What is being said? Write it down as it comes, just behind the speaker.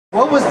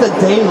What was the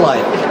day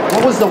like?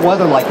 What was the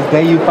weather like the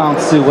day you found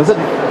Sue? Was it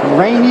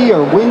rainy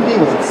or windy?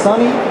 Was it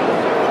sunny?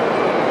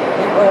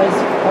 It was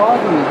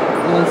foggy.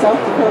 In South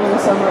Dakota in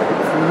the summer,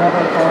 it's never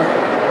fog.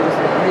 It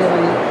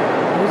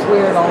was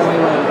weird all the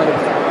way around, but it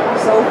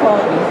was so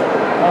foggy.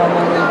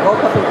 When we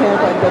woke up in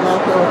camp, I'd been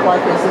out there with Black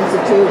Hills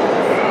Institute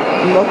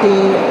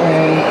looking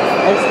and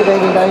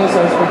excavating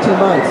dinosaurs for 2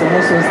 months, and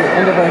this was the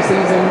end of our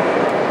season.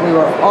 We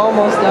were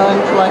almost done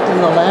collecting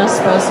the last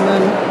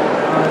specimen,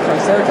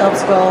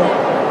 Triceratops skull,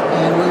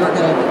 and we were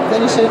going to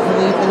finish it and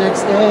leave the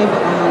next day, but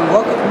when we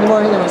woke up in the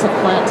morning, there was a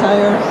flat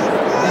tire,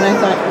 and I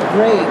thought,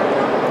 great,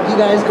 you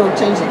guys go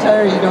change the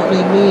tire, you don't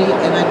need me,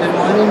 and I've been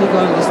wanting to go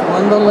to this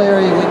one little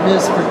area we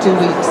missed for 2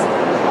 weeks,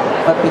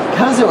 but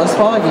because it was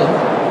foggy,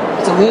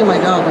 so me and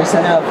my dog, we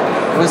set out.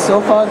 It was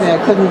so foggy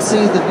I couldn't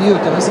see the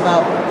butte. It was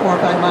about 4 or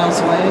 5 miles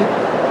away.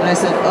 And I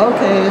said,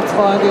 okay, it's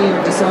foggy,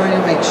 you're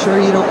disoriented, make sure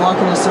you don't walk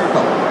in a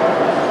circle.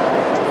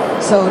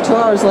 So 2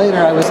 hours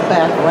later, I was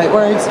back right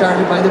where I'd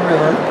started by the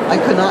river. I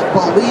could not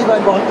believe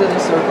I'd walked in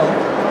a circle.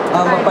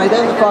 But by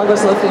then the fog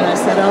was lifting, I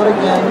set out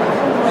again.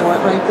 I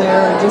went right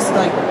there, and just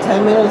like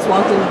 10 minutes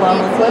walking the bottom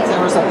of the cliff,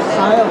 there was a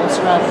pile of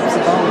scraps of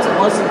bones. It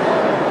wasn't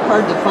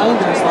hard to find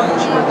her as long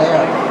as you were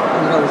there. I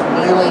mean, it was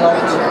really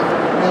lucky.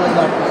 Really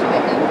lucky.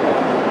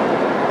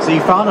 So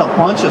you found a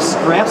bunch of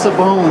scraps of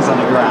bones on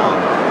the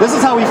ground. This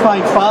is how we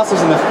find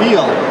fossils in the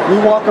field. We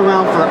walk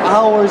around for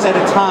hours at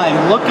a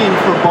time looking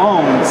for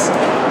bones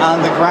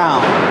on the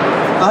ground.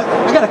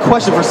 I got a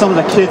question for some of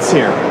the kids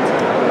here.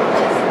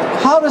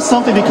 How does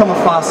something become a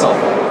fossil?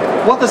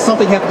 What does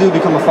something have to do to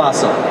become a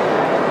fossil?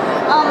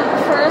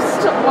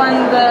 First, when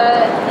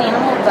the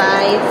animal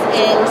dies,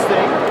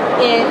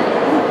 it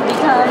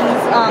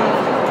becomes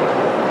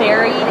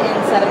buried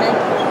in sediment.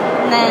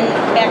 And then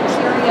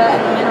bacteria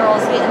and the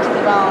minerals get into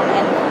the bone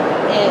and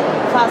it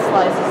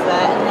fossilizes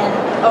that, and then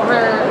over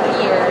the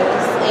years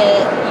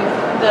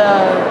the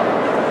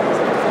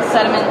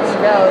sediment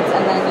erodes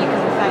and then you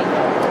can find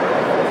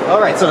it.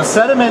 Alright, so the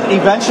sediment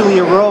eventually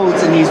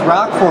erodes in these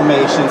rock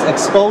formations,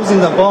 exposing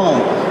the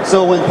bone.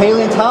 So when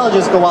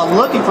paleontologists go out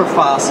looking for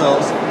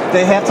fossils,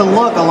 they have to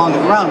look along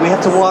the ground. We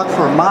have to walk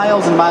for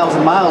miles and miles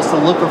and miles to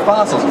look for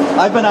fossils.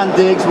 I've been on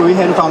digs where we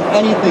hadn't found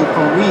anything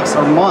for weeks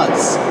or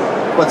months.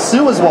 But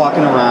Sue was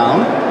walking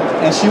around,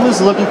 and she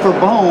was looking for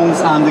bones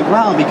on the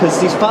ground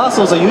because these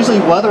fossils are usually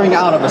weathering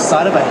out of the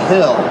side of a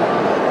hill.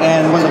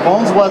 And when the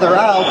bones weather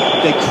out,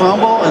 they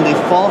crumble and they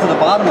fall to the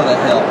bottom of the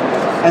hill.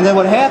 And then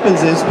what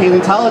happens is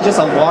paleontologists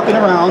are walking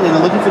around and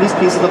they're looking for these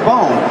pieces of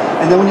bone.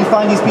 And then when you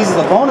find these pieces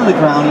of bone on the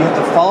ground, you have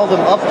to follow them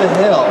up the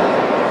hill.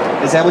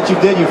 Is that what you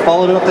did? You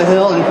followed it up the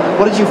hill? And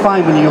what did you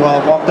find when you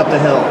walked up the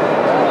hill?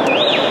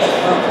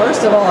 Well,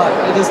 first of all,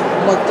 I just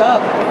looked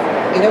up.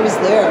 And it was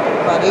there,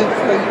 about 8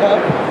 feet up,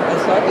 and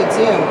so I could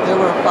see him. There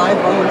were 5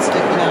 bones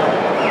sticking out.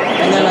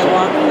 And then I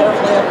walked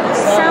carefully up the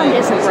side,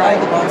 beside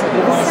the bones. I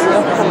didn't want to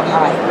step on it,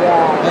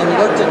 and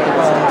looked at the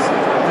bones.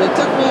 And it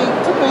took me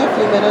a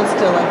few minutes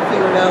till I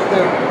figured out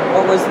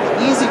what was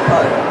the easy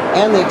part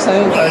and the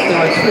exciting part. There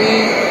were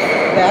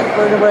 3 back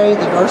vertebrae,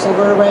 the dorsal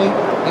vertebrae,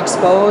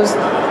 exposed,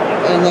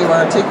 and they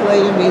were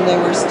articulated, meaning they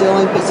were still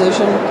in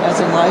position, as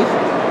in life.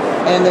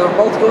 And they were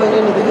both going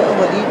into the hill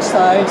at each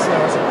side, so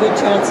there was a good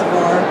chance of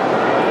more.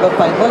 But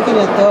by looking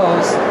at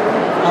those,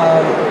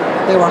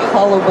 they were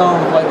hollow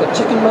boned, like a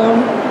chicken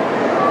bone.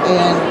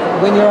 And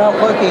when you're out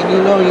looking,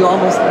 you know you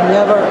almost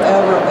never,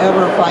 ever,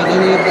 ever find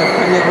any of the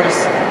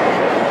carnivorous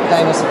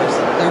dinosaurs.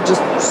 They're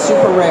just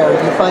super rare.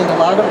 You find a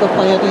lot of the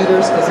plant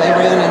eaters because they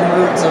ran in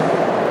herds of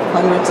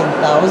hundreds and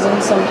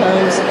thousands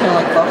sometimes, kind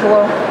of like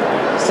buffalo.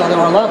 So there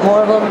were a lot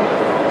more of them,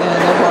 and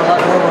therefore a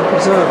lot more were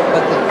preserved.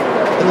 But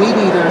the meat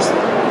eaters,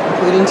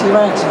 including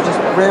T-Rex, you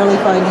just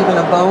rarely find even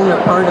a bone or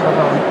part of a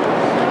bone.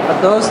 But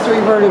those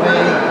 3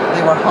 vertebrae,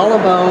 they were hollow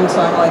bones,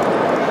 so I'm like,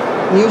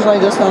 usually I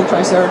just found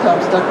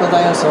Triceratops, duckbill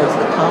dinosaurs,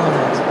 the common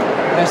ones.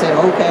 And I say,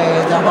 okay,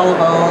 they're hollow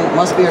bone,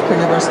 must be a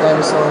carnivorous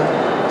dinosaur.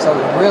 So I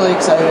was really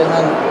excited, and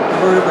then the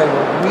vertebrae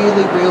were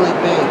really, really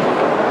big.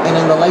 And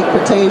in the late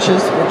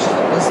Cretaceous, which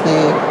is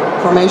the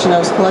formation I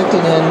was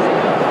collecting in,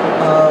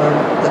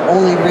 the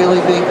only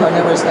really big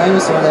carnivorous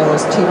dinosaur then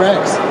was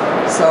T-Rex.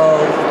 So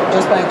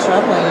just by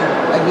extrapolating,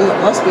 I knew it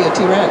must be a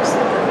T-Rex.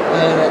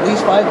 And at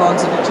least 5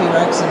 bones of a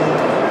T-Rex and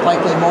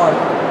likely more.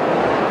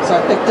 So I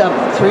picked up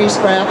 3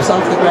 scraps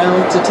off the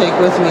ground to take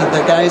with me.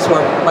 The guys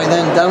were by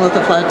then done with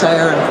the flat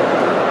tire and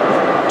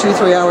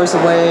 2-3 hours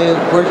away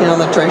working on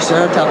the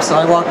Triceratops. So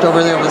I walked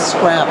over there with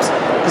scraps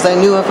because I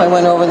knew if I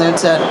went over there and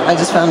said, I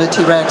just found a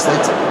T-Rex,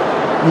 they'd say,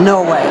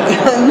 no way,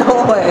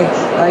 no way.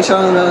 And I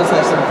showed them those and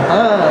I said,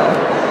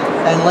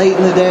 And late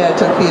in the day I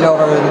took Pete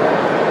over,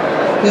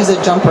 and he's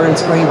a jumper and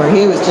screamer.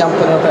 He was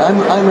jumping over.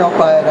 I'm real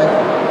quiet. I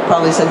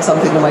probably said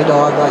something to my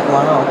dog like,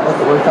 wow, look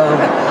what we found.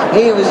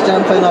 He was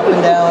jumping up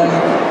and down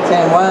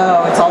saying,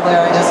 wow, it's all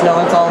there, I just know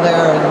it's all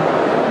there, and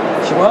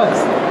she was.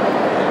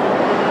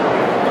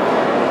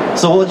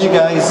 So what did you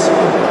guys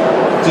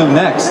do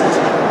next?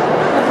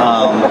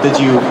 Did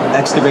you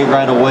excavate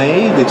right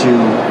away? Did you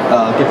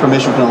get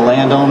permission from the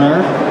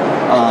landowner?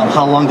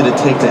 How long did it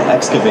take to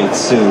excavate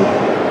Sue?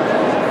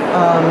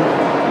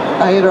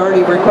 I had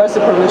already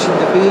requested permission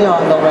to be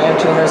on the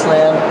ranch owner's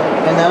land,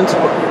 and then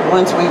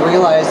once we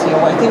realized,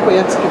 I think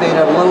we excavated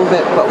a little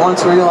bit, but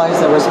once we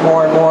realized there was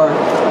more and more,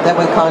 then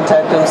we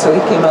contacted him, so he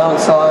came out and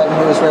saw it, and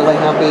he was really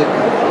happy.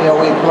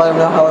 We let him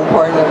know how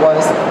important it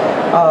was.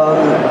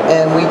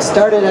 And we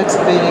started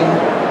excavating,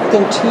 I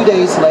think 2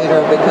 days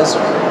later, because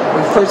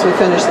first we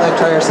finished the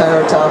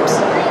triceratops,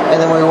 and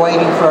then we were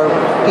waiting for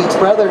Pete's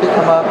brother to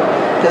come up,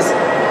 because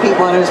Pete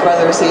wanted his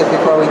brother to see it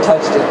before we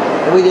touched it.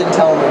 And we didn't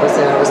tell him it was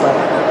there. It was like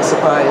a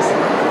surprise.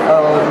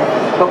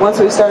 But once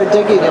we started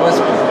digging, it was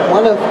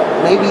one of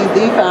maybe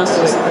the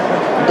fastest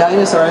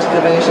dinosaur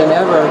excavation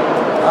ever.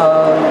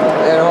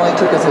 It only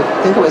took us, I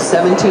think it was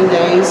 17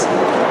 days,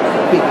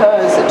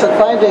 because it took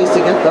 5 days to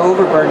get the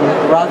overburden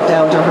rock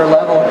down to her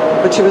level.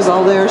 But she was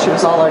all there. She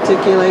was all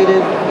articulated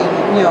in,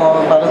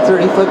 about a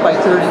 30-foot by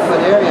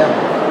 30-foot area.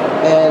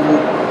 And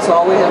so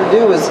all we had to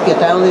do was get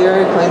down the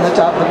area, clean the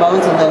top of the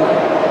bones, and then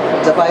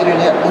divided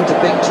it into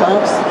big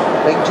chunks,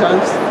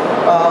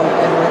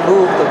 and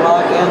remove the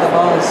rock and the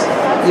bones.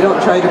 You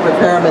don't try to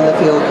prepare them in the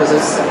field because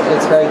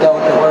it's very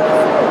delicate work.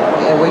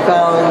 And we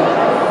found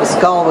the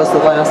skull was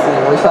the last thing.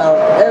 We found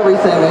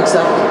everything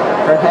except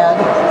her head,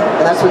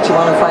 and that's what you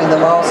want to find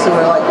the most. So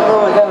we're like,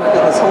 oh my God, we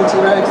got this whole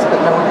T-Rex, but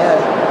no head.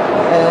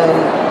 And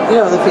in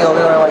the field,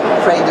 they were like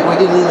afraid that we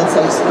didn't even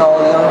say skull.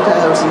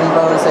 There was some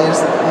bones, they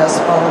just has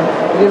bone.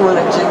 We didn't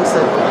want to jinx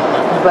it.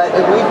 But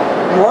we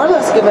more or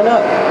less given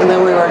up, and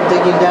then we were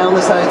digging down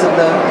the sides of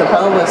the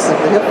pelvis, of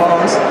the hip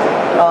bones,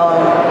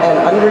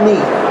 and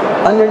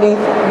underneath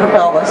her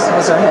pelvis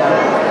was her head,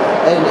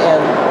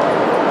 and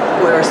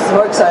we were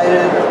so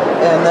excited.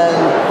 And then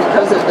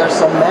because they're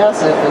so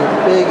massive and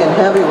big and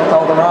heavy with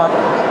all the rock,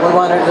 we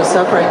wanted to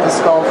separate the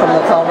skull from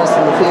the pelvis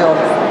in the field,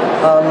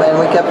 and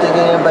we kept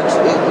digging in, but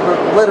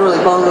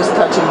literally bone was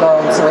touching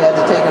bone, so we had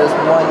to take it as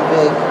one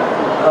big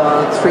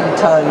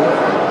 3-ton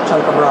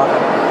chunk of rock.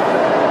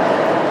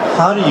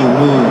 How do you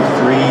move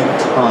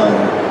 3-ton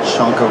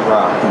chunk of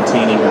rock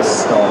containing a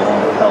skull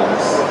and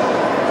pelvis?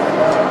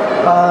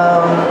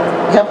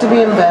 You have to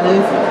be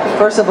inventive.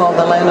 First of all,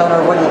 the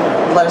landowner wouldn't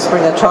let us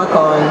bring a truck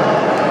on.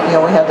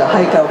 We had to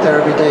hike out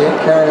there every day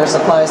carrying our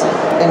supplies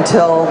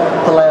until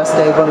the last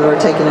day when we were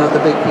taking out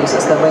the big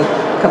pieces. Then we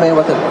come in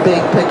with a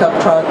big pickup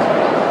truck.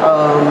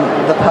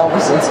 The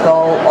pelvis and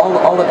skull,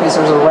 all the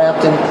pieces are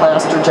wrapped in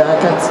plaster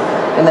jackets.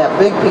 And that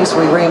big piece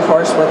we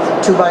reinforced with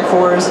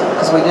 2x4s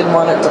because we didn't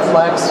want it to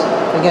flex.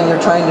 Again, you're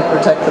trying to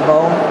protect the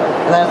bone,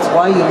 and that's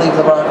why you leave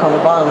the rock on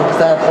the bottom,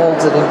 because that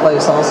holds it in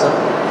place also.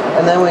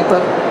 And then we put,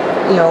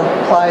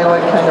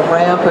 plywood kind of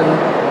ramp and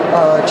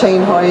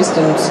chain hoist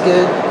and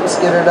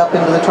skidded up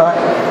into the truck.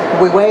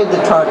 We weighed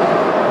the truck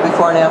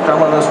before and after on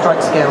one of those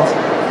truck scales.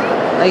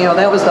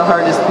 That was the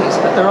hardest piece,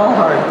 but they're all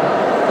hard.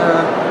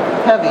 They're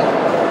heavy.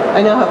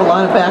 I now have a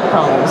lot of back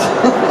problems.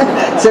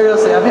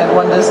 Seriously, I've had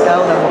one disc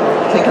out and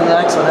I'm taking the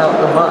next one out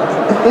in a month.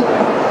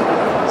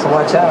 So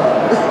watch out.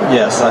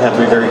 Yes, I have to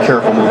be very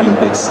careful moving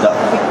big stuff.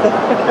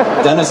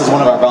 Dennis is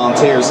one of our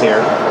volunteers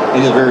here.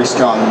 He's a very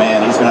strong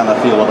man. He's been on the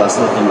field with us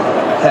lifting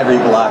heavy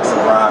blocks of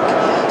rock.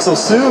 So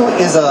Sue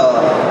is a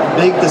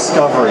big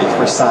discovery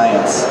for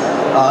science.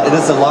 It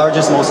is the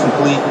largest, most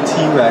complete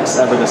T-Rex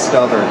ever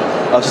discovered.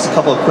 Just a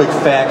couple of quick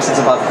facts. It's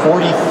about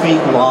 40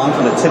 feet long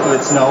from the tip of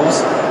its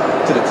nose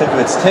to the tip of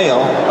its tail,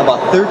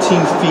 about 13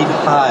 feet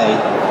high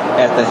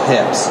at the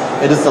hips.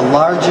 It is the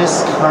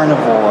largest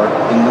carnivore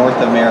in North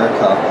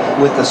America,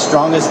 with the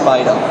strongest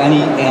bite of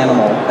any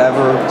animal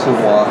ever to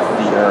walk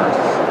the earth.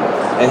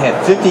 It had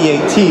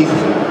 58 teeth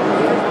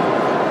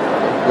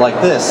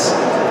like this,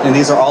 and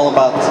these are all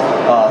about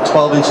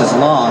 12 inches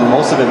long.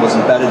 Most of it was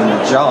embedded in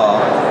the jaw.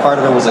 Part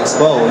of it was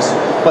exposed,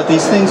 but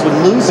these things would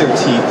lose their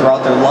teeth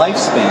throughout their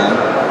lifespan,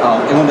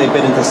 and when they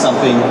bit into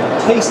something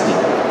tasty.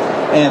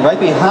 And right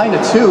behind the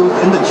tooth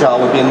in the jaw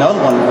would be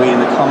another one waiting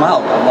to come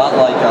out, a lot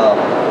like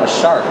a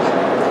shark.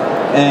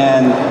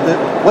 And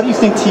what do you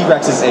think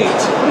T-Rexes ate?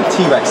 What did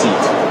T-Rex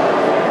eat?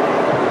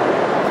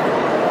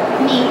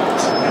 Meat.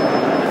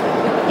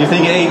 You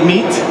think it ate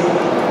meat?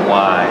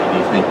 Why do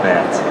you think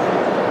that?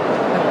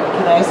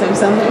 Can I say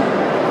something?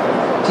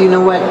 Do you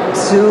know what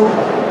Sue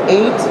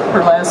ate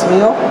her last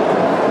meal?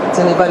 Does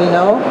anybody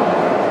know?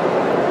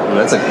 Well,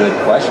 that's a good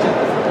question.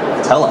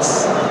 Tell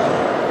us.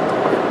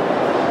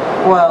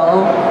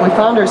 Well, we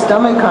found her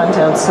stomach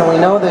contents, so we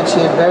know that she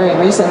had very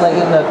recently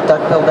eaten a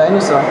duck-billed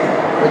dinosaur,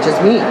 which is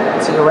meat.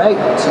 So you're right,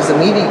 she's a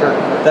meat eater.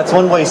 That's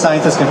one way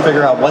scientists can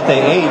figure out what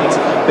they ate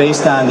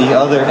based on the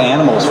other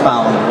animals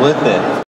found with it.